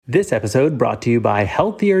This episode brought to you by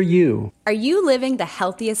Healthier You. Are you living the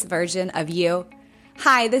healthiest version of you?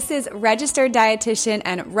 Hi, this is registered dietitian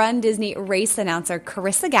and Run Disney race announcer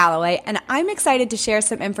Carissa Galloway, and I'm excited to share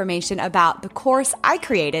some information about the course I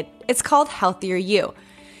created. It's called Healthier You.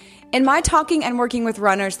 In my talking and working with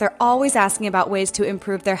runners, they're always asking about ways to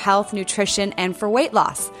improve their health, nutrition, and for weight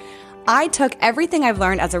loss. I took everything I've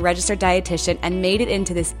learned as a registered dietitian and made it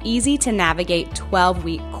into this easy-to-navigate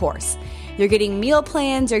 12-week course. You're getting meal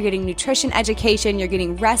plans, you're getting nutrition education, you're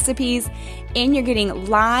getting recipes, and you're getting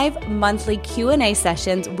live monthly Q&A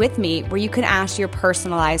sessions with me where you can ask your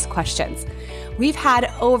personalized questions. We've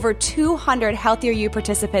had over 200 Healthier You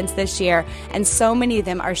participants this year, and so many of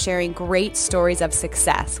them are sharing great stories of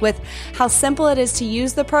success with how simple it is to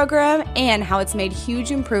use the program and how it's made huge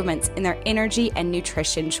improvements in their energy and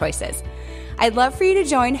nutrition choices. I'd love for you to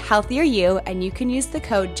join Healthier You, and you can use the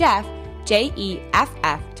code JEFF,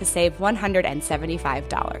 JEFF, to save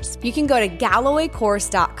 $175. You can go to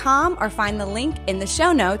GallowayCourse.com or find the link in the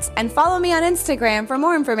show notes, and follow me on Instagram for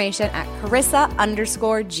more information at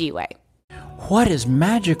Carissa_Gway. What is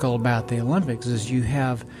magical about the Olympics is you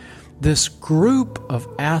have this group of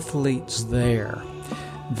athletes there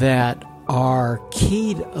that are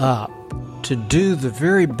keyed up to do the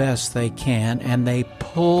very best they can, and they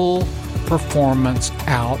pull performance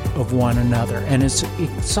out of one another. And it's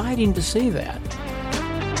exciting to see that.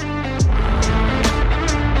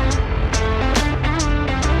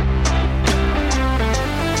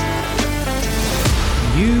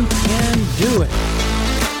 You can do it.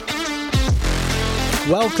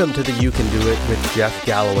 Welcome to the You Can Do It with Jeff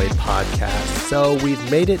Galloway podcast. So we've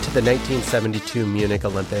made it to the 1972 Munich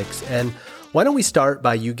Olympics, and why don't we start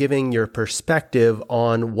by you giving your perspective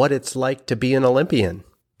on what it's like to be an Olympian?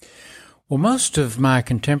 Well, most of my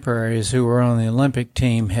contemporaries who were on the Olympic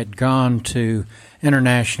team had gone to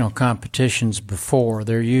international competitions before.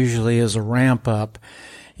 There usually is a ramp up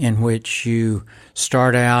in which you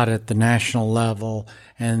start out at the national level,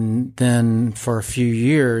 and then for a few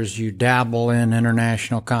years you dabble in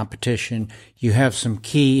international competition. You have some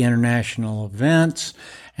key international events,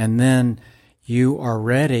 and then you are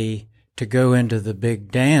ready to go into the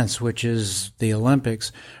big dance, which is the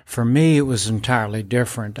Olympics. For me, it was entirely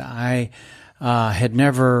different. I had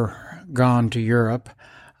never gone to Europe.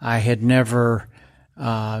 I had never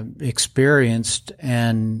experienced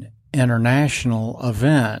an international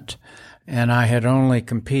event, and I had only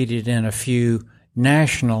competed in a few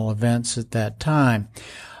national events at that time.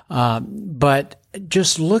 But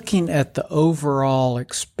just looking at the overall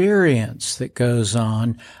experience that goes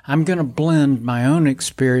on, I'm going to blend my own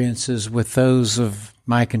experiences with those of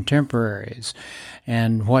my contemporaries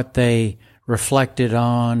and what they reflected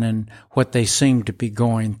on and what they seemed to be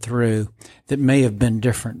going through that may have been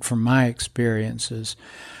different from my experiences.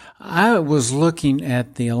 I was looking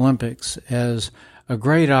at the Olympics as a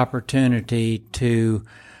great opportunity to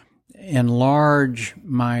enlarge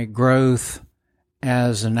my growth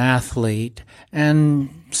as an athlete, and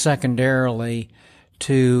secondarily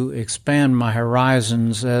to expand my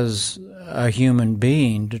horizons as a human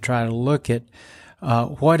being, to try to look at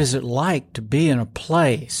what is it like to be in a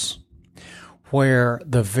place where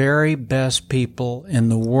the very best people in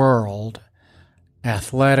the world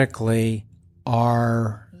athletically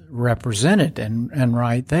are represented and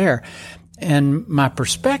right there. And my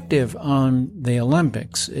perspective on the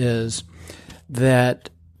Olympics is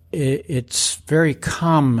that it's very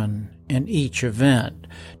common in each event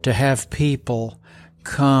to have people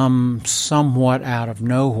come somewhat out of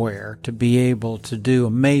nowhere to be able to do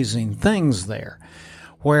amazing things there.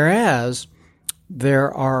 Whereas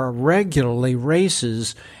there are regularly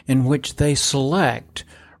races in which they select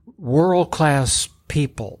world-class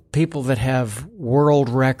people that have world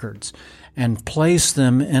records, and place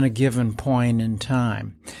them in a given point in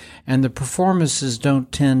time. And the performances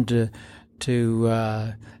don't tend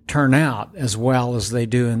to turn out as well as they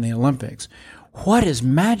do in the Olympics. What is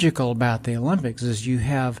magical about the Olympics is you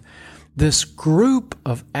have this group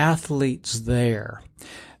of athletes there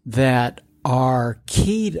that are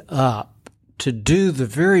keyed up to do the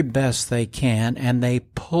very best they can, and they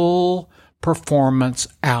pull performance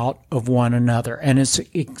out of one another. And it's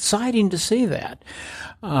exciting to see that.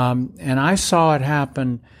 And I saw it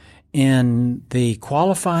happen in the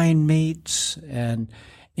qualifying meets and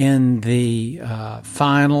in the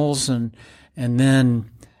finals, and then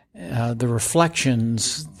the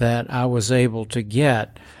reflections that I was able to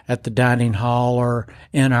get at the dining hall or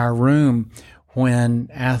in our room when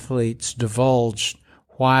athletes divulged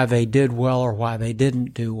why they did well or why they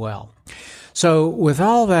didn't do well. So with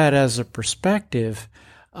all that as a perspective,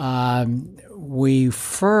 we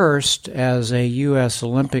first, as a U.S.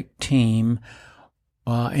 Olympic team,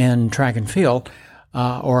 in track and field,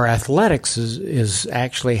 or athletics is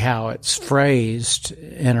actually how it's phrased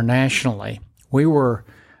internationally. We were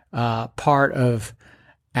part of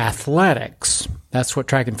athletics. That's what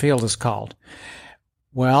track and field is called.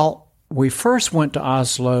 Well, we first went to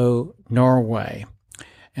Oslo, Norway,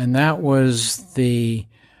 and that was the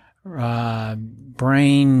brain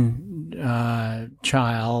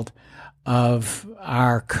child of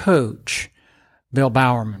our coach, Bill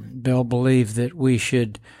Bowerman. Bill believed that we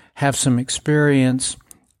should have some experience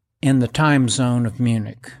in the time zone of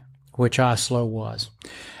Munich, which Oslo was,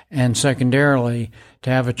 and secondarily, to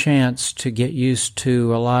have a chance to get used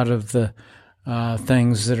to a lot of the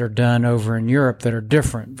things that are done over in Europe that are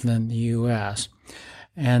different than the U.S.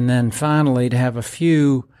 And then finally, to have a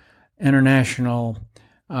few international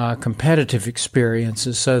competitive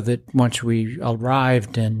experiences so that once we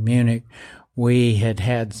arrived in Munich, we had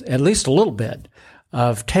at least a little bit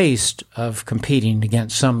of taste of competing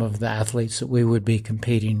against some of the athletes that we would be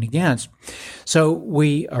competing against. So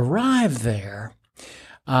we arrived there.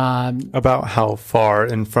 About how far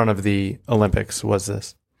in front of the Olympics was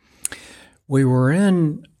this? We were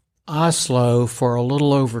in Oslo for a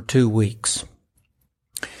little over 2 weeks.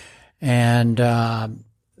 And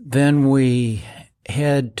then we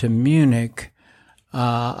head to Munich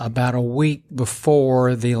about a week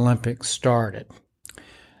before the Olympics started.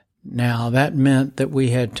 Now, that meant that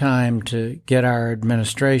we had time to get our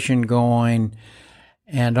administration going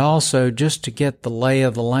and also just to get the lay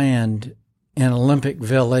of the land in Olympic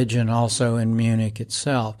Village and also in Munich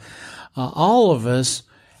itself. All of us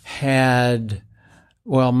had,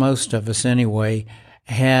 well, most of us anyway,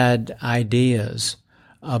 had ideas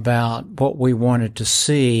about what we wanted to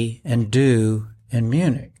see and do in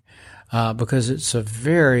Munich, because it's a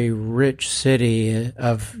very rich city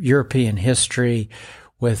of European history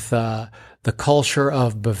with the culture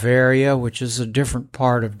of Bavaria, which is a different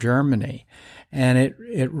part of Germany. And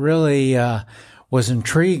it really was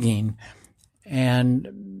intriguing.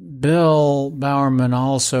 And Bill Bowerman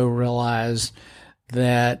also realized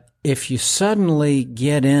that if you suddenly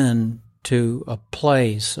get into a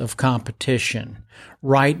place of competition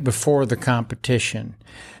right before the competition,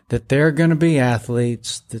 that there are going to be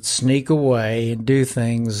athletes that sneak away and do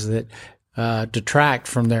things that detract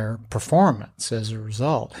from their performance as a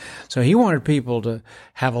result. So he wanted people to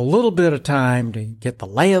have a little bit of time to get the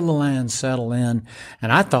lay of the land settle in,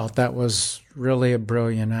 and I thought that was really a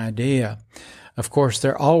brilliant idea. Of course,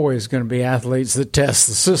 there are always going to be athletes that test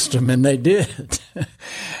the system, and they did.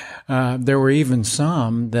 There were even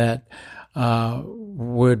some that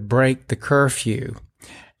would break the curfew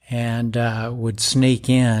and would sneak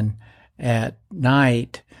in at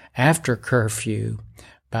night after curfew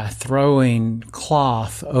by throwing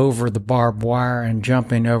cloth over the barbed wire and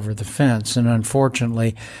jumping over the fence. And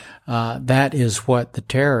unfortunately, that is what the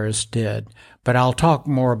terrorists did. But I'll talk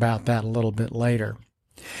more about that a little bit later.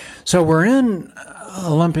 So we're in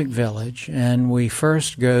Olympic Village, and we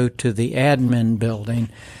first go to the admin building,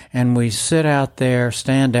 and we stand out there,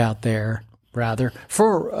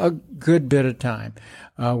 for a good bit of time.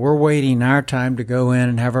 We're waiting our time to go in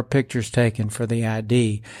and have our pictures taken for the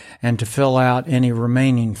ID and to fill out any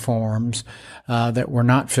remaining forms that were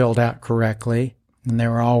not filled out correctly. And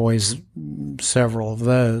there were always several of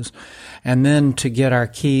those. And then to get our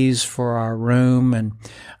keys for our room and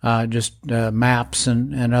just maps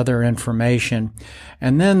and other information.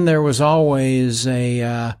 And then there was always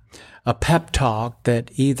a pep talk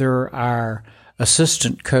that either our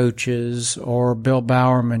assistant coaches or Bill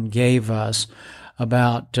Bowerman gave us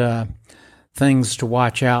about things to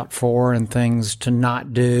watch out for and things to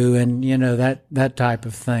not do, and that type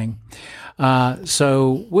of thing.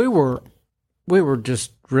 So we were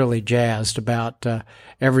just really jazzed about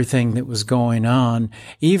everything that was going on.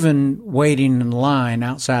 Even waiting in line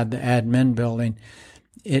outside the admin building,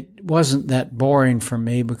 it wasn't that boring for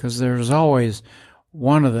me because there was always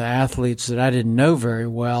one of the athletes that I didn't know very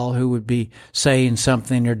well who would be saying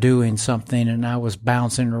something or doing something, and I was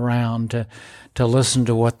bouncing around to listen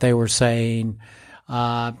to what they were saying.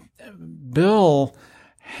 Bill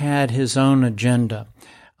had his own agenda.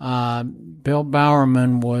 Bill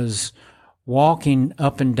Bowerman was walking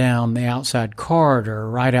up and down the outside corridor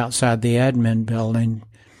right outside the admin building,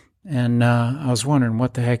 and I was wondering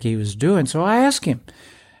what the heck he was doing. So I asked him,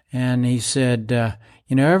 and he said,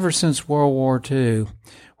 ever since World War II,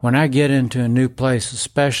 when I get into a new place,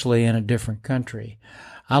 especially in a different country,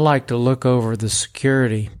 I like to look over the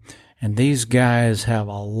security, and these guys have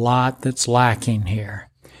a lot that's lacking here.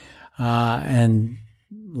 And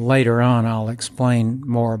later on, I'll explain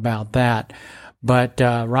more about that. But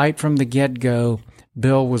right from the get-go,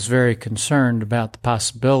 Bill was very concerned about the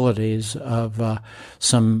possibilities of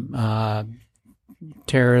some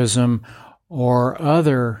terrorism or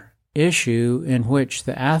other issue in which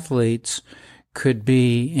the athletes could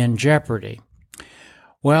be in jeopardy.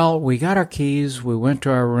 Well, we got our keys, we went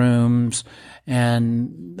to our rooms,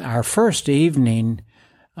 and our first evening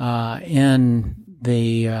in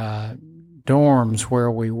the dorms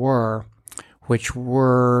where we were, which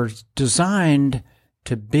were designed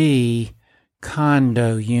to be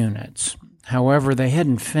condo units. However, they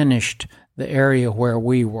hadn't finished the area where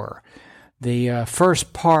we were. The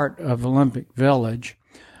first part of Olympic Village,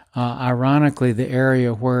 ironically the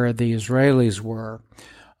area where the Israelis were,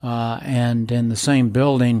 and in the same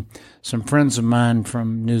building, some friends of mine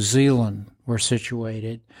from New Zealand were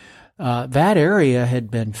situated. That area had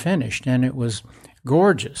been finished, and it was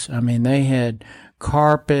gorgeous. I mean, they had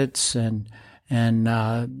carpets and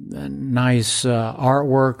nice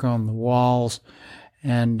artwork on the walls,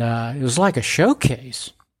 and it was like a showcase.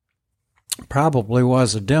 Probably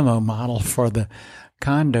was a demo model for the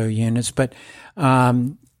condo units, but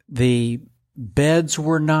the beds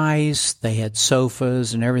were nice. They had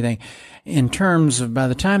sofas and everything. In terms of, by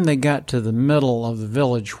the time they got to the middle of the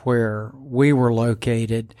village where we were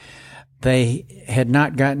located, they had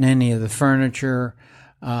not gotten any of the furniture,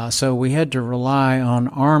 so we had to rely on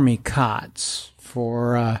army cots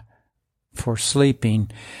for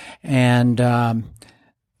sleeping, and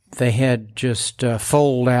they had just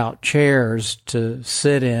fold-out chairs to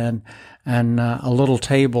sit in, and a little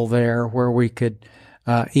table there where we could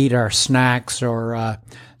eat our snacks or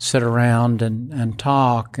sit around and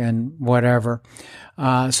talk and whatever.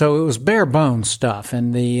 So it was bare bones stuff,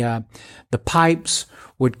 and the pipes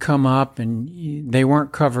would come up, and they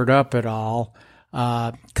weren't covered up at all.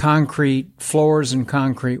 Concrete floors and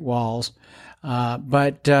concrete walls,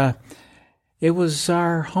 but it was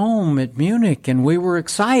our home at Munich, and we were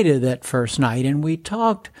excited that first night, and we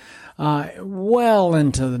talked well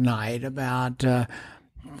into the night about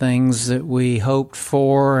things that we hoped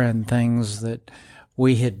for and things that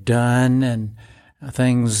we had done and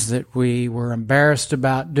things that we were embarrassed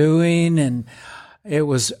about doing, and it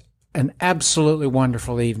was an absolutely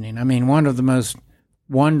wonderful evening. I mean, one of the most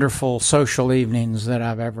wonderful social evenings that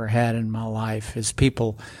I've ever had in my life is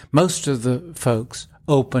most of the folks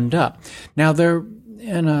opened up. Now, they're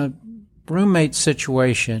in a roommate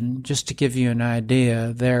situation, just to give you an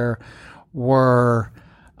idea, there were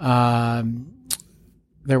 7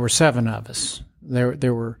 of us.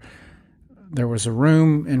 There was a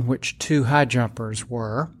room in which 2 high jumpers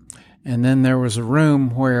were, and then there was a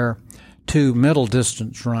room where 2 middle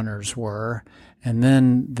distance runners were, and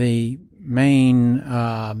then the main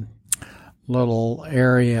little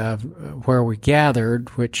area where we gathered,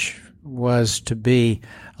 which was to be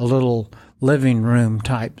a little living room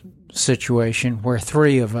type situation where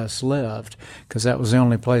 3 of us lived, because that was the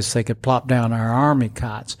only place they could plop down our army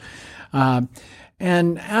cots.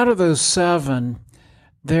 And out of those 7,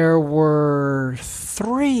 there were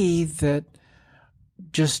 3 that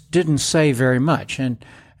just didn't say very much. And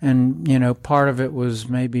you know, part of it was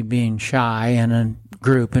maybe being shy in a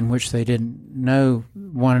group in which they didn't know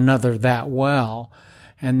one another that well.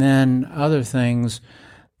 And then other things,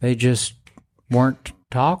 they just weren't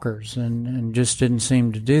talkers and just didn't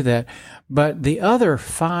seem to do that. But the other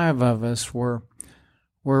 5 of us were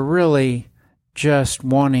really just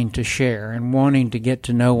wanting to share and wanting to get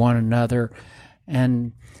to know one another.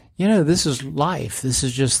 And, you know, this is life. This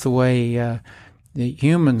is just the way the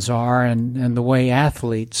humans are and the way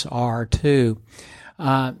athletes are too.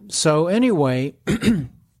 So anyway,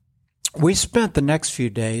 we spent the next few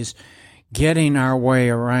days getting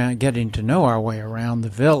to know our way around the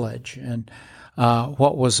village and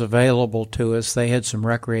what was available to us. They had some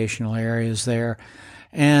recreational areas there,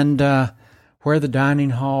 and where the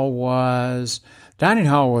dining hall was. Dining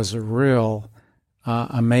hall was a real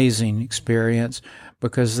amazing experience,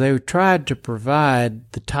 because they tried to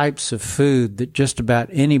provide the types of food that just about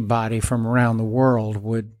anybody from around the world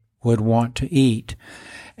would want to eat.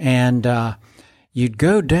 And you'd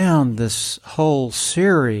go down this whole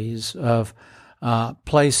series of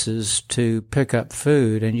places to pick up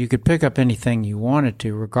food, and you could pick up anything you wanted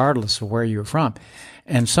to, regardless of where you were from.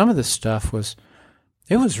 And some of the stuff was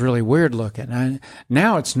really weird looking.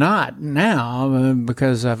 Now it's not now,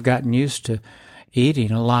 because I've gotten used to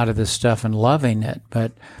eating a lot of this stuff and loving it,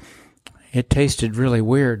 but it tasted really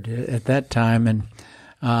weird at that time, and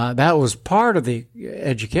that was part of the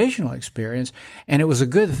educational experience. And it was a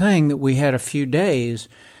good thing that we had a few days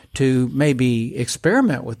to maybe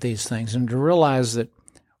experiment with these things and to realize that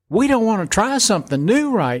we don't want to try something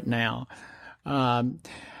new right now.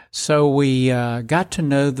 So we got to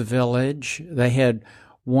know the village. They had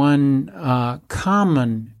one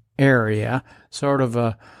common area, sort of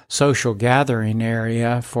a social gathering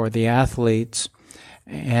area for the athletes,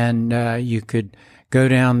 and you could go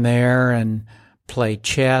down there and play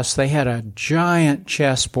chess. They had a giant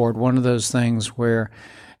chessboard, one of those things where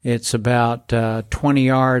it's about 20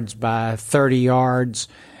 yards by 30 yards,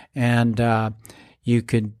 and you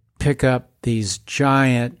could pick up these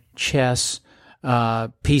giant chess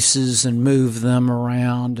pieces and move them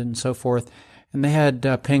around and so forth. And they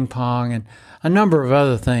had ping pong and a number of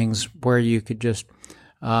other things where you could just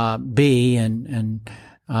be and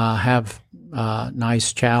have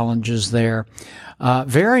nice challenges there.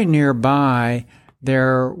 Very nearby,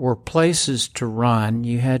 there were places to run.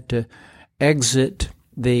 You had to exit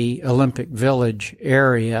the Olympic Village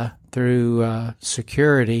area through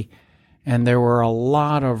security, and there were a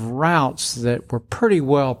lot of routes that were pretty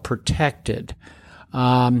well protected.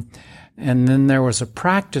 And then there was a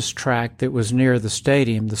practice track that was near the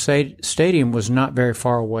stadium. The stadium was not very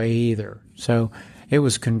far away either, so it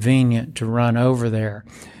was convenient to run over there.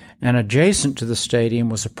 And adjacent to the stadium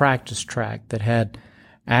was a practice track that had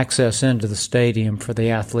access into the stadium for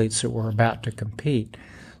the athletes that were about to compete.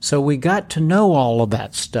 So we got to know all of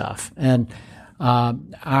that stuff, and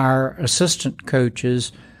our assistant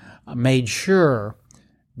coaches made sure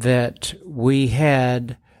that we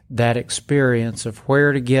had that experience of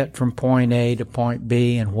where to get from point A to point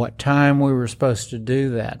B and what time we were supposed to do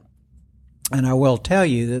that. And I will tell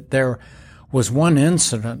you that there was one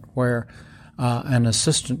incident where an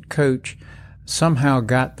assistant coach somehow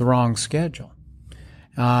got the wrong schedule.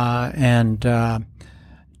 And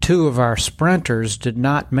two of our sprinters did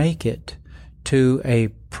not make it to a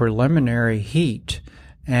preliminary heat,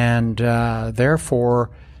 and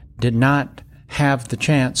therefore did not have the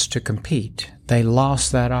chance to compete. They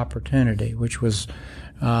lost that opportunity, which was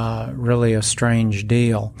really a strange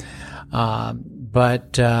deal.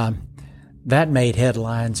 But that made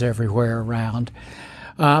headlines everywhere around.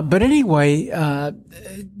 But anyway,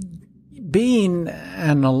 being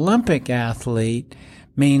an Olympic athlete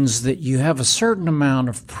means that you have a certain amount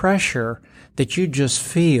of pressure that you just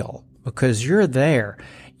feel because you're there.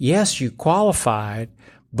 Yes, you qualified,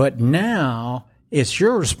 but now it's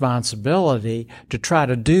your responsibility to try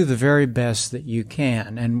to do the very best that you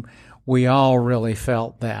can, and we all really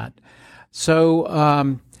felt that.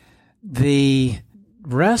 So the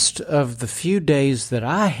rest of the few days that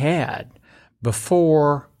I had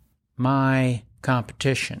before my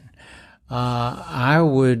competition, I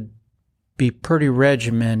would be pretty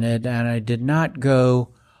regimented, and I did not go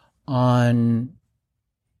on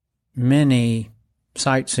many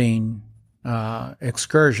sightseeing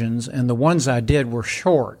excursions, and the ones I did were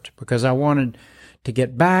short because I wanted to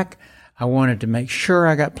get back. I wanted to make sure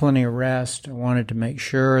I got plenty of rest. I wanted to make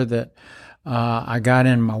sure that I got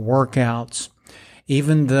in my workouts,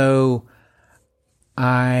 even though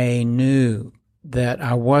I knew that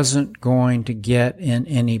I wasn't going to get in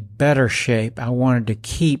any better shape. I wanted to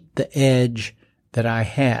keep the edge that I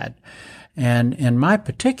had. And in my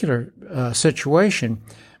particular situation,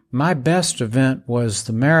 my best event was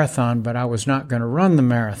the marathon, but I was not going to run the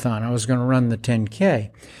marathon. I was going to run the 10K.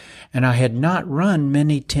 And I had not run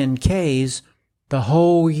many 10Ks the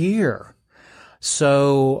whole year.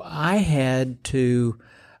 So I had to,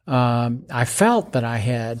 I felt that I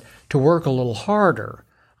had to work a little harder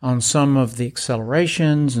on some of the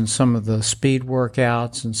accelerations and some of the speed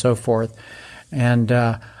workouts and so forth. And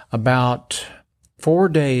about 4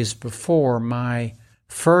 days before my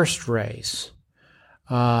first race,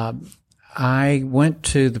 I went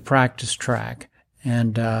to the practice track,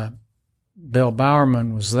 and Bill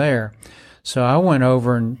Bowerman was there. So I went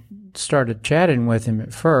over and started chatting with him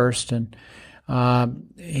at first, and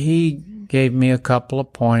he gave me a couple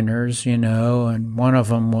of pointers, you know, and one of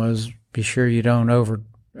them was, be sure you don't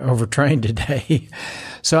overtrain today.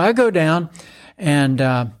 So I go down, and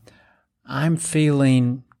I'm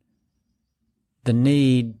feeling the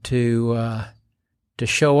need to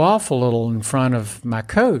show off a little in front of my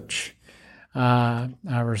coach. I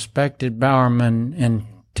respected Bowerman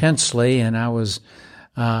intensely, and I was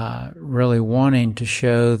really wanting to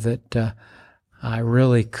show that I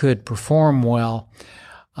really could perform well.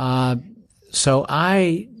 So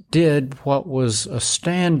I did what was a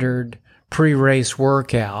standard pre-race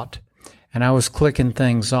workout, and I was clicking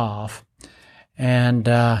things off. And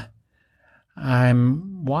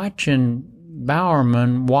I'm watching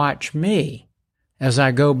Bowerman watch me as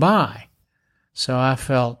I go by. So I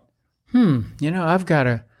felt, I've got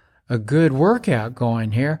a good workout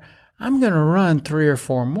going here. I'm going to run 3 or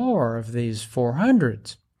 4 more of these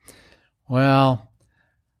 400s. Well,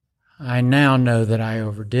 I now know that I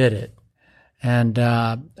overdid it. And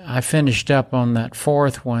I finished up on that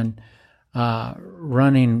fourth one,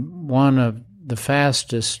 running one of the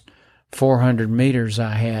fastest 400 meters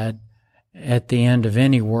I had at the end of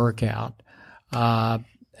any workout.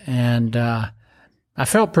 And I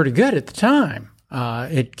felt pretty good at the time.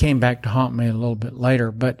 It came back to haunt me a little bit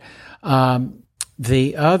later. But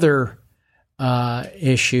the other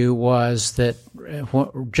issue was that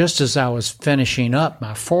just as I was finishing up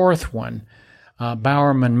my fourth one,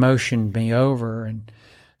 Bowerman motioned me over and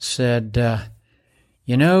said,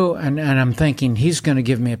 and I'm thinking he's going to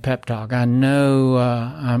give me a pep talk. I know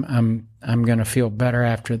I'm going to feel better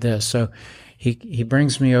after this. So he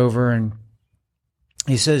brings me over and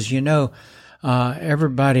he says,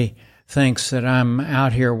 everybody thinks that I'm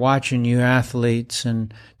out here watching you athletes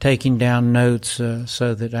and taking down notes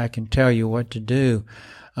so that I can tell you what to do.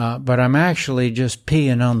 But I'm actually just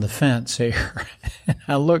peeing on the fence here. And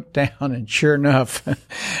I looked down, and sure enough,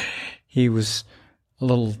 he was a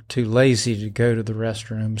little too lazy to go to the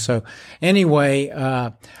restroom. So anyway,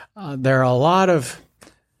 there are a lot of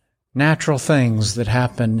natural things that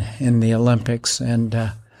happen in the Olympics,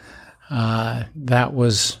 and that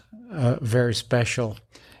was a very special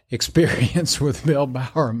experience with Bill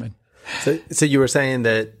Bowerman. So you were saying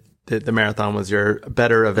that the marathon was your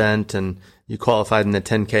better event and you qualified in the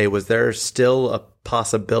 10K. Was there still a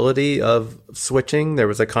possibility of switching? There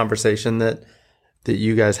was a conversation that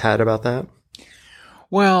you guys had about that?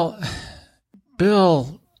 Well,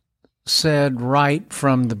 Bill said right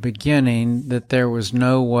from the beginning that there was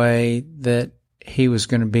no way that he was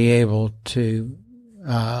going to be able to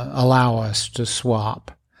allow us to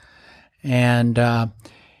swap. And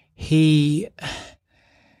he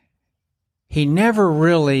never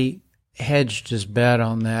really hedged his bet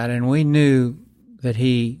on that, and we knew that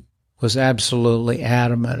he was absolutely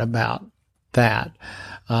adamant about that.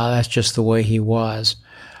 That's just the way he was.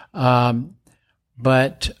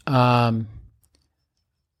 But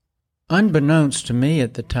unbeknownst to me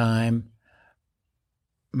at the time,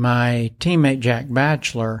 my teammate Jack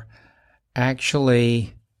Batchelor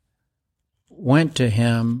actually went to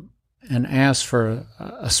him and asked for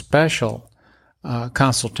a special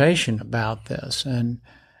consultation about this, and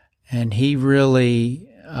he really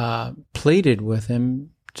pleaded with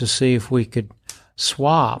him to see if we could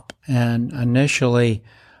swap. And initially,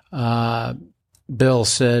 Bill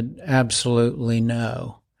said absolutely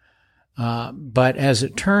no. But as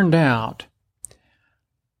it turned out,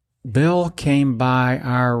 Bill came by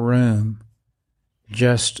our room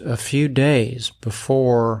just a few days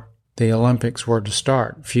before the Olympics were to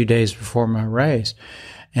start, a few days before my race.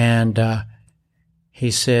 And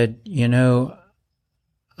he said,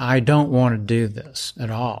 I don't want to do this at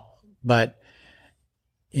all, but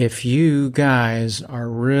if you guys are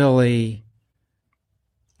really,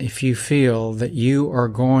 if you feel that you are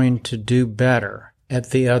going to do better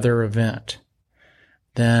at the other event,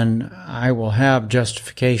 then I will have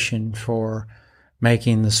justification for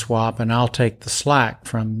making the swap, and I'll take the slack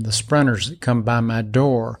from the sprinters that come by my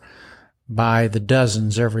door by the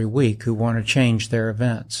dozens every week who want to change their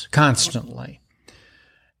events constantly.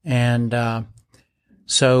 And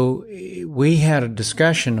so we had a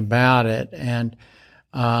discussion about it, and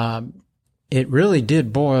it really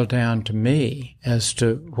did boil down to me as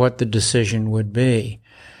to what the decision would be.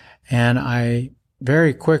 And I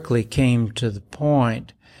very quickly came to the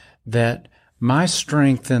point that my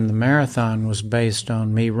strength in the marathon was based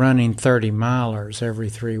on me running 30 milers every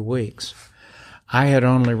 3 weeks. I had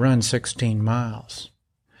only run 16 miles,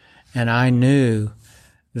 and I knew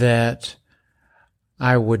that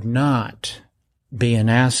I would not be an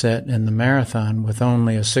asset in the marathon with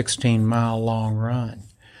only a 16-mile long run.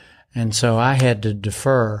 And so I had to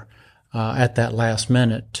defer at that last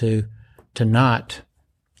minute to not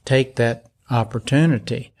take that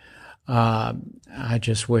opportunity. I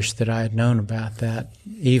just wish that I had known about that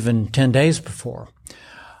even 10 days before.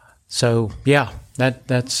 So, yeah,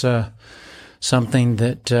 that's something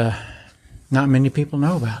that not many people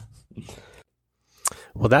know about.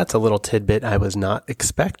 Well, that's a little tidbit I was not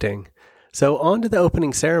expecting. So on to the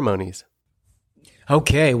opening ceremonies.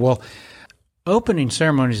 Okay, well, opening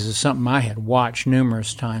ceremonies is something I had watched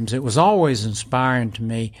numerous times. It was always inspiring to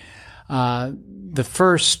me. The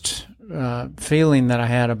first feeling that I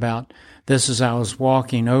had about this as I was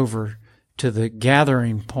walking over to the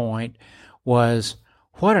gathering point was,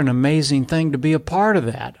 what an amazing thing to be a part of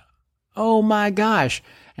that. Oh my gosh.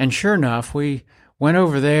 And sure enough, we went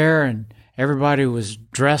over there and everybody was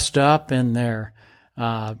dressed up in their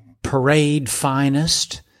parade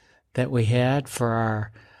finest that we had for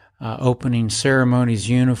our opening ceremonies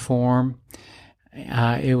uniform.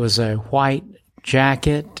 It was a white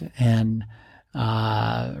jacket and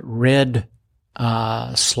red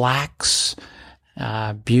slacks,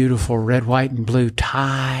 beautiful red, white, and blue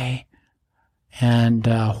tie, and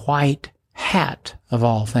white hat, of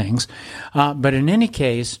all things. But in any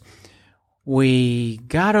case, we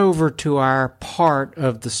got over to our part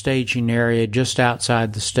of the staging area just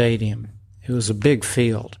outside the stadium. It was a big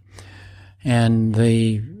field, and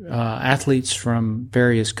the athletes from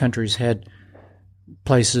various countries had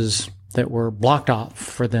places that were blocked off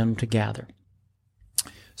for them to gather.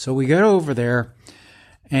 So we go over there,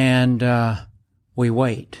 and we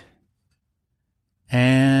wait.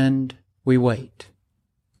 And we wait.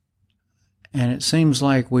 And it seems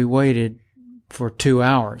like we waited for 2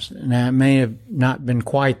 hours. Now, it may have not been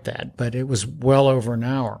quite that, but it was well over an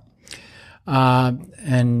hour.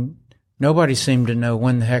 And nobody seemed to know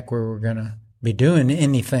when the heck we were going to be doing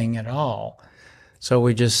anything at all. So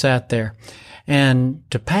we just sat there. And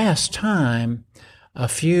to pass time, a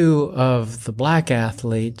few of the black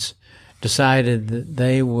athletes decided that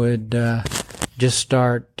they would just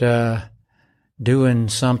start doing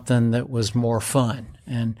something that was more fun.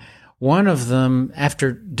 And one of them,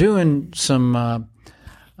 after doing some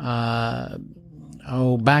back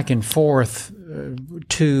and forth,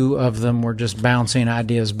 two of them were just bouncing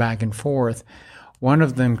ideas back and forth. One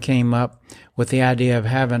of them came up with the idea of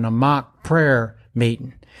having a mock prayer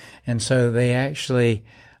meeting. And so they actually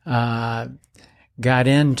got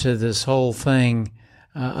into this whole thing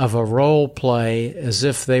of a role play as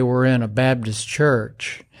if they were in a Baptist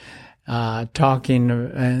church, talking,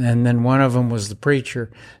 and then one of them was the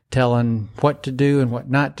preacher telling what to do and what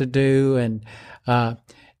not to do, and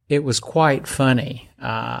it was quite funny.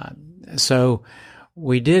 So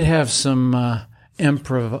we did have some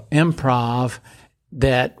improv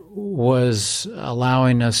that was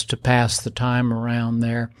allowing us to pass the time around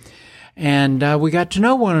there. And we got to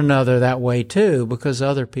know one another that way, too, because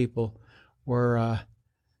other people were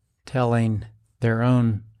telling their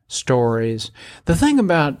own stories. The thing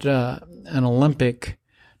about an Olympic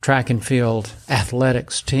track and field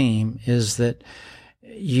athletics team is that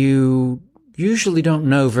you usually don't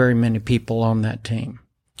know very many people on that team,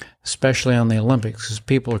 especially on the Olympics, because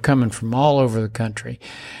people are coming from all over the country.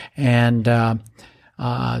 And there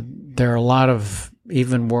are a lot of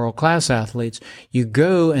even world-class athletes. You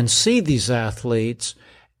go and see these athletes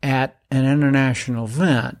at an international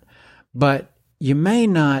event, but you may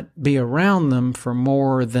not be around them for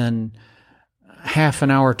more than half an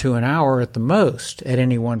hour to an hour at the most at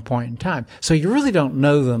any one point in time. So you really don't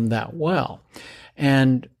know them that well.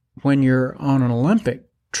 And when you're on an Olympic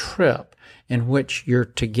trip in which you're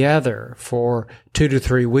together for 2 to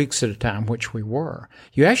 3 weeks at a time, which we were,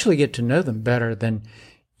 you actually get to know them better than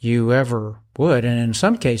you ever would. And in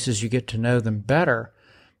some cases, you get to know them better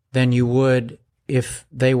than you would if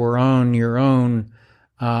they were on your own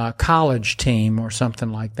college team or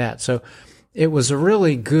something like that. So it was a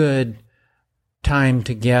really good time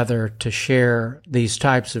together to share these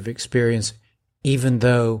types of experience, even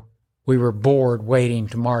though we were bored waiting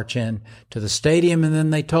to march in to the stadium. And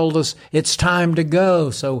then they told us it's time to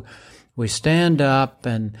go. So we stand up,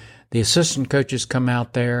 and the assistant coaches come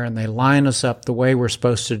out there and they line us up the way we're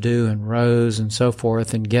supposed to do in rows and so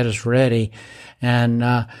forth and get us ready. And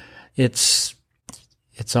it's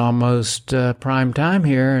almost prime time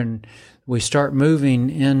here, and we start moving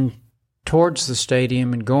in towards the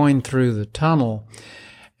stadium and going through the tunnel.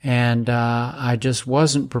 And I just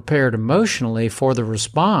wasn't prepared emotionally for the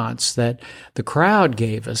response that the crowd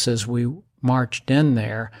gave us as we marched in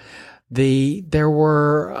there. There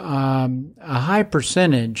were a high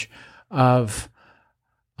percentage of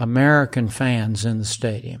American fans in the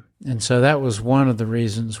stadium. And so that was one of the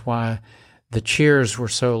reasons why the cheers were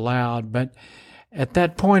so loud. But at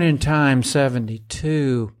that point in time,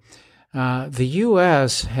 72, the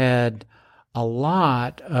U.S. had a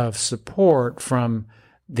lot of support from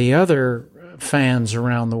the other fans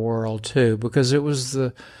around the world, too, because it was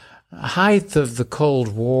the height of the Cold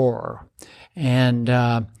War. And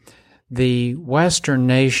the Western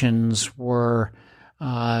nations were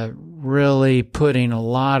really putting a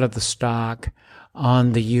lot of the stock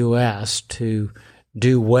on the U.S. to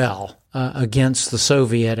do well against the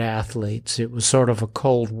Soviet athletes. It was sort of a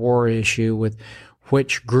Cold War issue with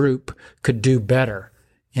which group could do better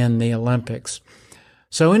in the Olympics.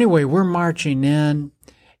 So anyway, we're marching in.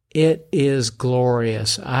 It is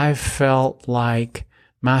glorious. I felt like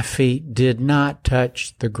my feet did not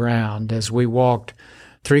touch the ground as we walked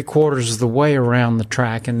 3/4 of the way around the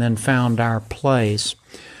track and then found our place.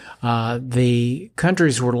 The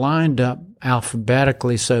countries were lined up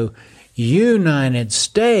alphabetically, so United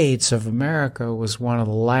States of America was one of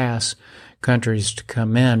the last countries to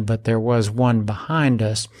come in, but there was one behind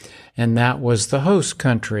us, and that was the host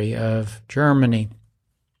country of Germany.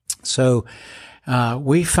 So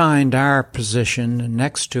we find our position, and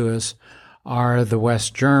next to us are the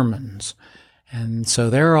West Germans. And so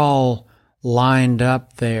they're all lined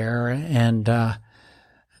up there, and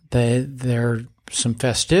there are some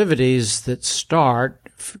festivities that start,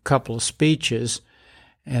 a couple of speeches,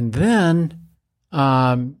 and then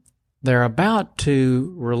they're about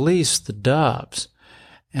to release the doves.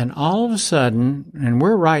 And all of a sudden, and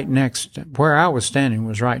we're right next, where I was standing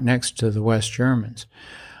was right next to the West Germans.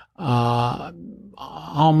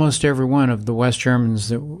 Almost every one of the West Germans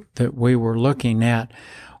that we were looking at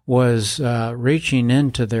was reaching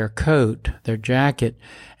into their coat, their jacket,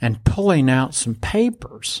 and pulling out some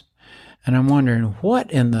papers. And I'm wondering,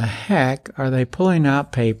 what in the heck are they pulling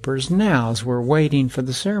out papers now as we're waiting for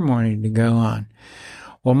the ceremony to go on?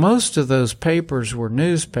 Well, most of those papers were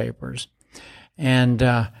newspapers,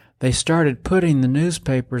 and they started putting the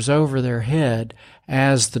newspapers over their head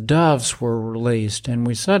as the doves were released. And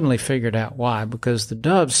we suddenly figured out why, because the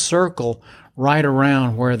doves circle right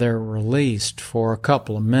around where they're released for a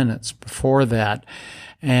couple of minutes before that.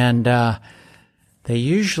 And they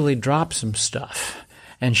usually drop some stuff.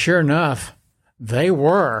 And sure enough, they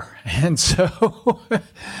were. And so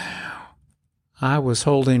I was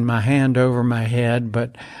holding my hand over my head,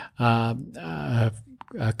 but a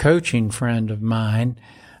coaching friend of mine,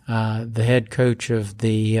 the head coach of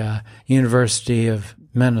the University of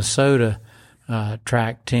Minnesota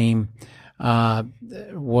track team,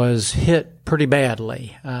 was hit pretty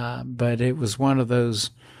badly. But it was one of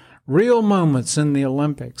those real moments in the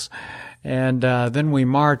Olympics. And then we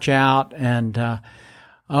march out, and it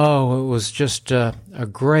was just a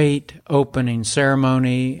great opening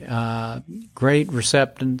ceremony, great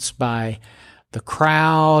receptance by the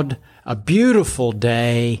crowd, a beautiful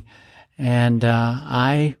day, and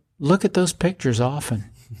I look at those pictures often.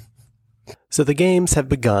 So the games have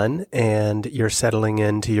begun, and you're settling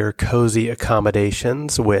into your cozy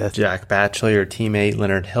accommodations with Jack Batchelor, your teammate,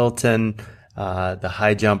 Leonard Hilton, the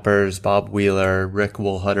high jumpers, Bob Wheeler, Rick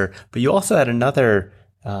Woolhutter, but you also had another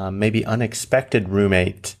maybe unexpected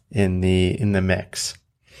roommate in the mix.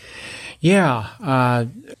 Yeah,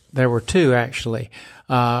 there were two actually.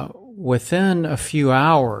 Within a few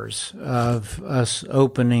hours of us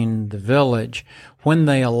opening the village, when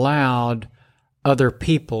they allowed other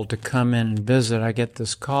people to come in and visit, I get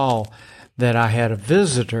this call that I had a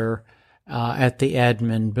visitor at the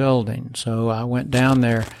admin building. So I went down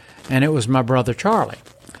there, and it was my brother Charlie.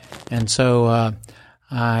 And so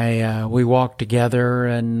we walked together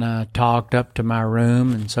and talked up to my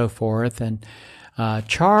room and so forth. And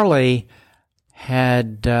Charlie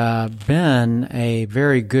had been a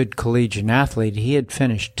very good collegiate athlete. He had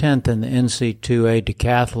finished 10th in the NC2A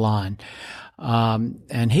decathlon.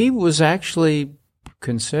 And he was actually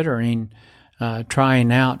considering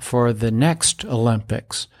trying out for the next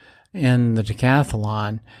Olympics in the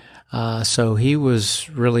decathlon. So he was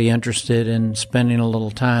really interested in spending a little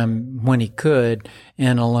time when he could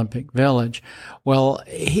in Olympic Village. Well,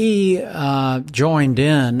 he joined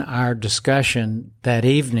in our discussion that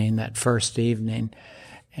evening, that first evening.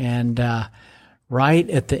 And right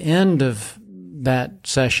at the end of that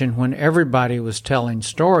session, when everybody was telling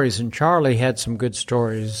stories, and Charlie had some good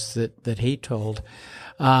stories that he told,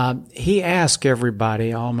 he asked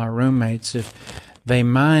everybody, all my roommates, if they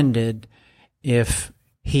minded if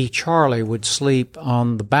Charlie would sleep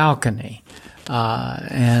on the balcony.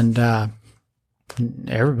 And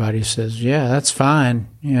everybody says, yeah, that's fine,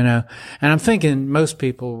 And I'm thinking most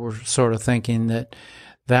people were sort of thinking that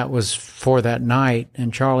was for that night,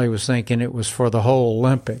 and Charlie was thinking it was for the whole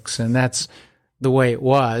Olympics, and that's the way it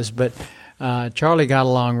was. But Charlie got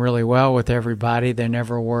along really well with everybody. There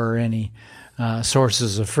never were any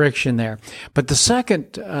sources of friction there. But the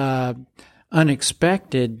second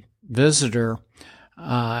unexpected visitor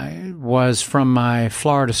was from my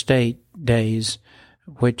Florida State days,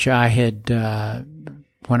 which I had,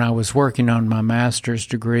 when I was working on my master's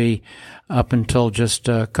degree up until just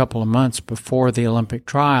a couple of months before the Olympic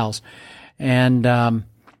trials. And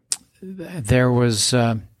there was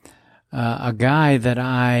a guy that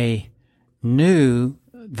I knew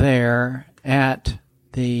there at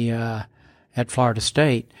Florida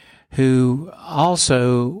State who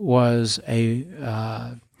also was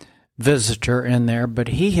a visitor in there, but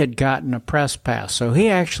he had gotten a press pass. So he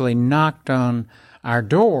actually knocked on our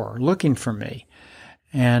door looking for me.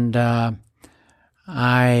 And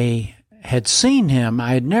I had seen him.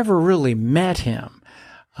 I had never really met him,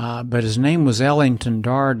 but his name was Ellington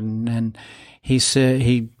Darden, and he said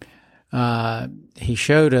he he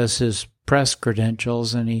showed us his press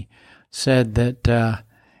credentials, and he said that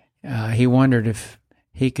he wondered if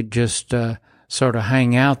he could just sort of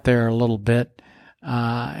hang out there a little bit.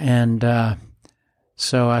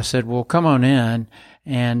 So I said, well, come on in.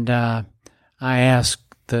 And I asked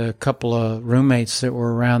the couple of roommates that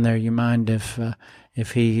were around there, you mind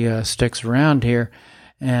if he sticks around here?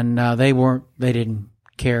 And they didn't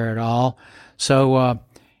care at all. So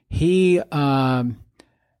he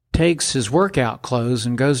takes his workout clothes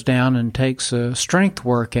and goes down and takes a strength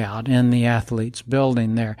workout in the athletes'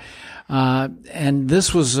 building there. And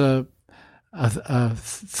this was a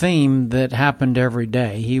theme that happened every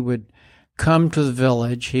day. He would come to the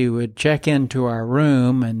village, he would check into our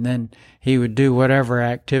room, and then he would do whatever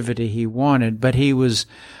activity he wanted. But he was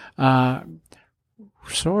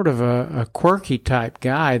sort of a quirky type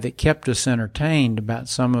guy that kept us entertained about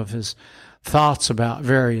some of his thoughts about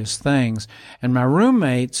various things. And my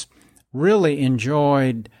roommates really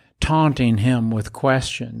enjoyed taunting him with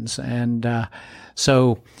questions. And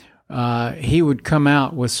so he would come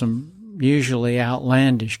out with some usually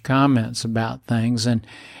outlandish comments about things. And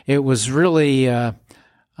it was really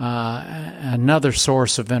another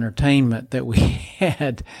source of entertainment that we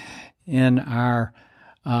had in our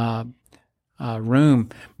room.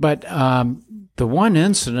 But the one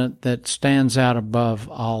incident that stands out above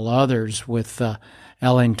all others with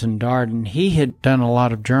Ellington Darden, he had done a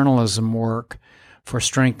lot of journalism work for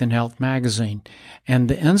Strength and Health magazine. And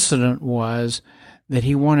the incident was that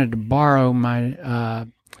he wanted to borrow my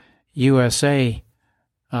USA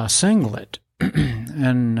singlet.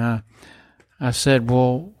 And I said,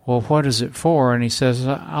 well, what is it for? And he says,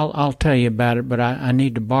 I'll tell you about it, but I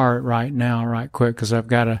need to borrow it right now, right quick, because I've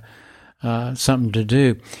got something to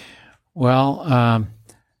do. Well,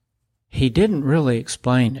 he didn't really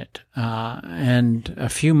explain it. And a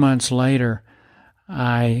few months later,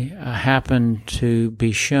 I happened to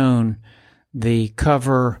be shown the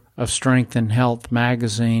cover of Strength and Health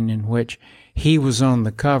magazine, in which he was on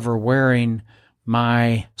the cover wearing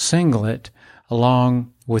my singlet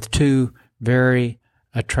along with two very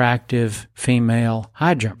attractive female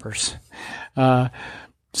high jumpers.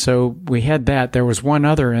 So we had that. There was one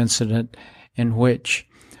other incident in which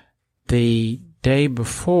the day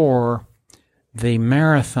before the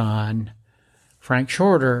marathon, Frank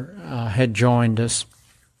Shorter had joined us.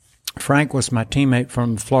 Frank was my teammate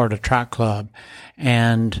from the Florida Track Club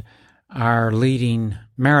and our leading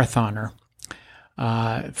marathoner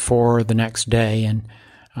for the next day. And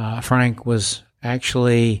Frank was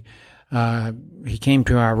actually, he came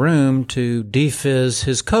to our room to defizz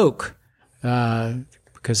his Coke,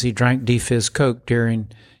 because he drank defizz Coke during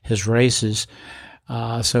his races.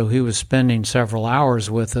 So he was spending several hours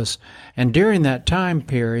with us. And during that time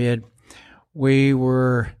period, we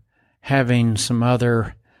were having some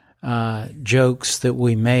other jokes that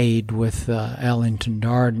we made with Ellington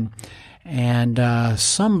Darden. And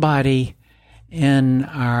somebody in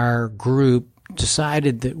our group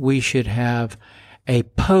decided that we should have a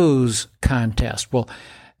pose contest. Well,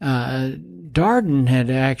 Darden had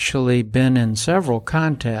actually been in several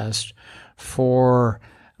contests for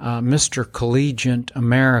Mr. Collegiate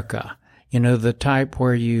America, the type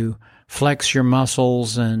where you flex your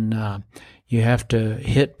muscles and you have to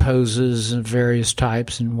hit poses of various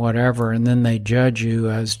types and whatever, and then they judge you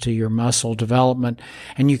as to your muscle development.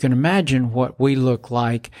 And you can imagine what we look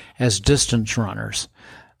like as distance runners.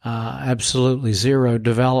 Absolutely zero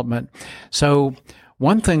development. So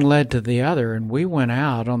one thing led to the other, and we went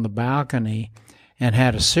out on the balcony and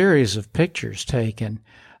had a series of pictures taken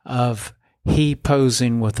of he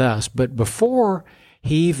posing with us. But before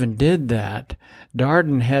he even did that,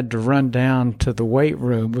 Darden had to run down to the weight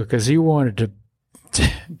room because he wanted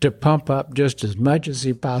to pump up just as much as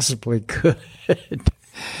he possibly could.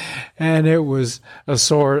 And it was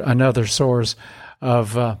another source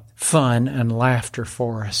of fun and laughter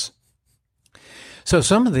for us. So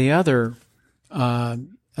some of the other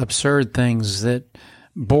absurd things that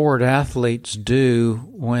bored athletes do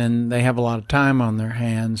when they have a lot of time on their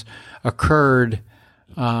hands occurred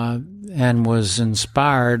and was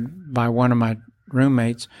inspired by one of my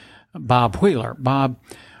roommates, Bob Wheeler. Bob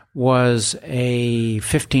was a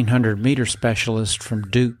 1,500-meter specialist from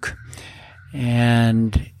Duke,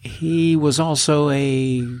 and he was also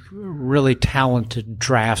a really talented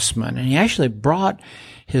draftsman. And he actually brought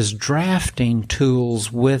his drafting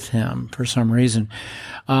tools with him for some reason.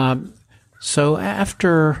 So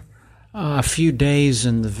after a few days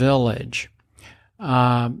in the village,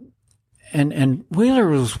 and Wheeler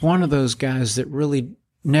was one of those guys that really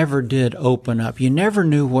never did open up. You never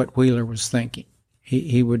knew what Wheeler was thinking.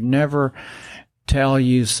 He would never tell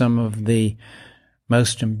you some of the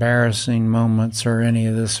most embarrassing moments or any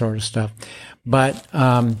of this sort of stuff. But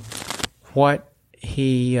what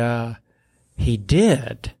he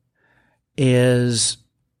did is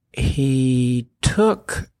he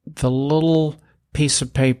took the little piece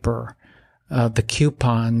of paper, the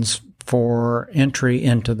coupons for entry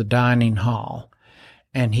into the dining hall,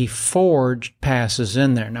 and he forged passes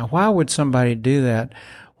in there. Now, why would somebody do that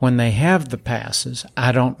when they have the passes?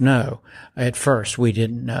 I don't know. At first, we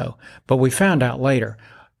didn't know, but we found out later.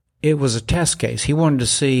 It was a test case. He wanted to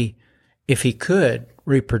see if he could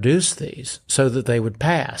reproduce these so that they would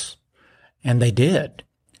pass, and they did.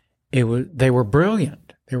 They were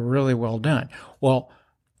brilliant. They were really well done. Well,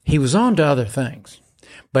 he was on to other things,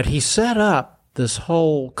 but he set up this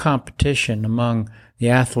whole competition among the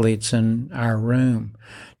athletes in our room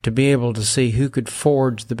to be able to see who could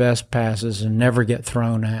forge the best passes and never get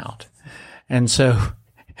thrown out. And so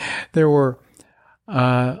there were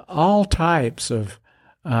all types of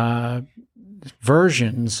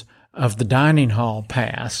versions of the dining hall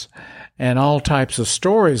pass and all types of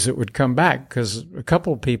stories that would come back, because a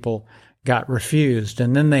couple of people got refused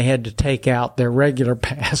and then they had to take out their regular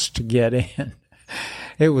pass to get in.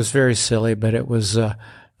 It was very silly, but it was,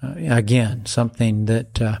 again, something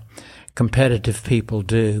that competitive people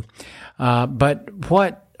do. But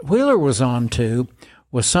what Wheeler was on to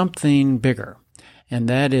was something bigger, and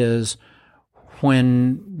that is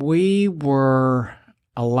when we were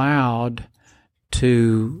allowed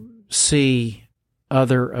to see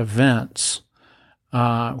other events,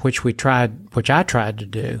 which I tried to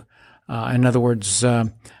do. In other words,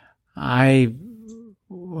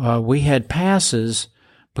 we had passes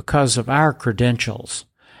because of our credentials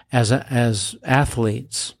as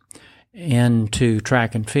athletes into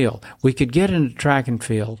track and field. We could get into track and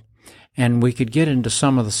field, and we could get into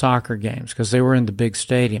some of the soccer games because they were in the big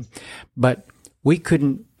stadium, but we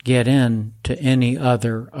couldn't get into any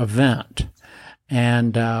other event.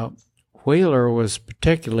 And Wheeler was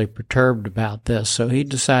particularly perturbed about this, so he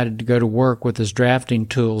decided to go to work with his drafting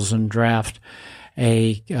tools and draft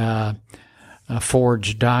a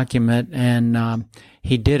forged document, and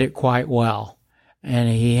he did it quite well. And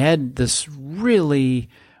he had this really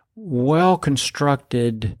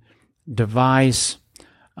well-constructed device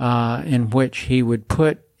in which he would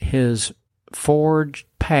put his forged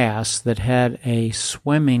pass that had a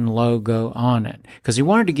swimming logo on it, because he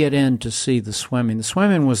wanted to get in to see the swimming. The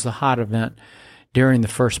swimming was the hot event during the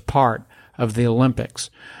first part of the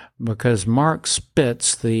Olympics, because Mark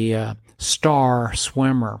Spitz, the star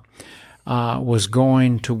swimmer, was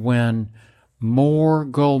going to win more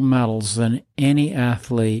gold medals than any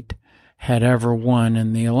athlete had ever won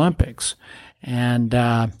in the Olympics. And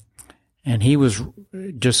he was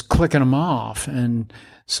just clicking them off. And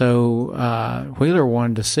so Wheeler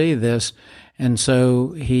wanted to see this. And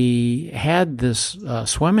so he had this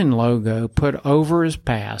swimming logo put over his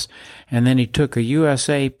pass, and then he took a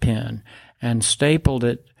USA pin and stapled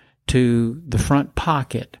it to the front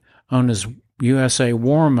pocket on his USA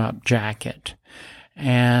warm-up jacket.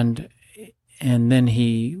 And then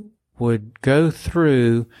he would go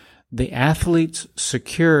through the athlete's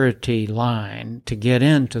security line to get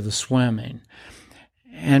into the swimming.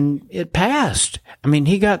 And it passed. I mean,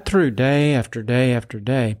 he got through day after day after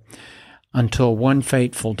day until one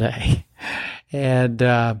fateful day.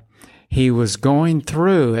 And he was going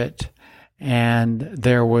through it, and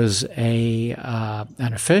there was an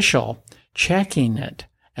official checking it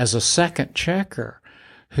as a second checker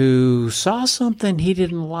who saw something he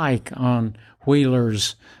didn't like on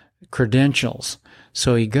Wheeler's credentials.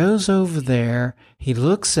 So he goes over there, he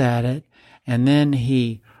looks at it, and then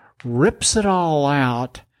he rips it all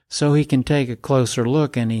out so he can take a closer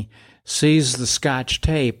look, and he sees the Scotch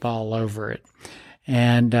tape all over it.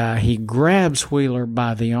 And he grabs Wheeler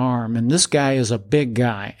by the arm, and this guy is a big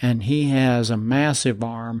guy, and he has a massive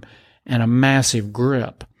arm and a massive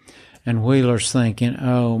grip. And Wheeler's thinking,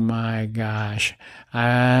 oh my gosh,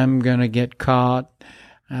 I'm going to get caught.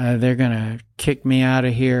 They're going to kick me out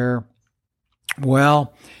of here.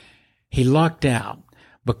 Well, he lucked out,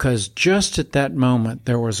 because just at that moment,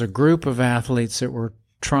 there was a group of athletes that were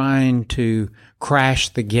trying to crash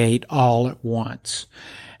the gate all at once.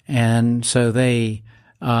 And so they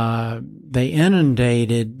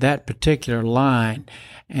inundated that particular line.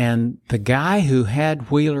 And the guy who had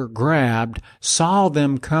Wheeler grabbed saw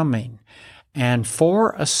them coming, and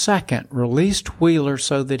for a second released Wheeler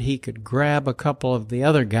so that he could grab a couple of the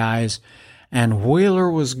other guys, and Wheeler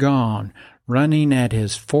was gone, running at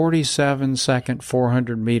his 47-second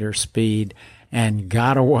 400-meter speed, and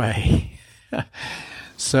got away.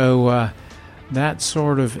 So that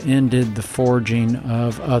sort of ended the forging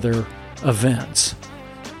of other events.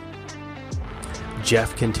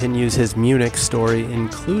 Jeff continues his Munich story,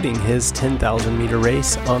 including his 10,000 meter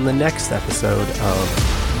race, on the next episode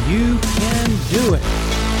of You Can Do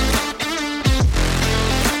It.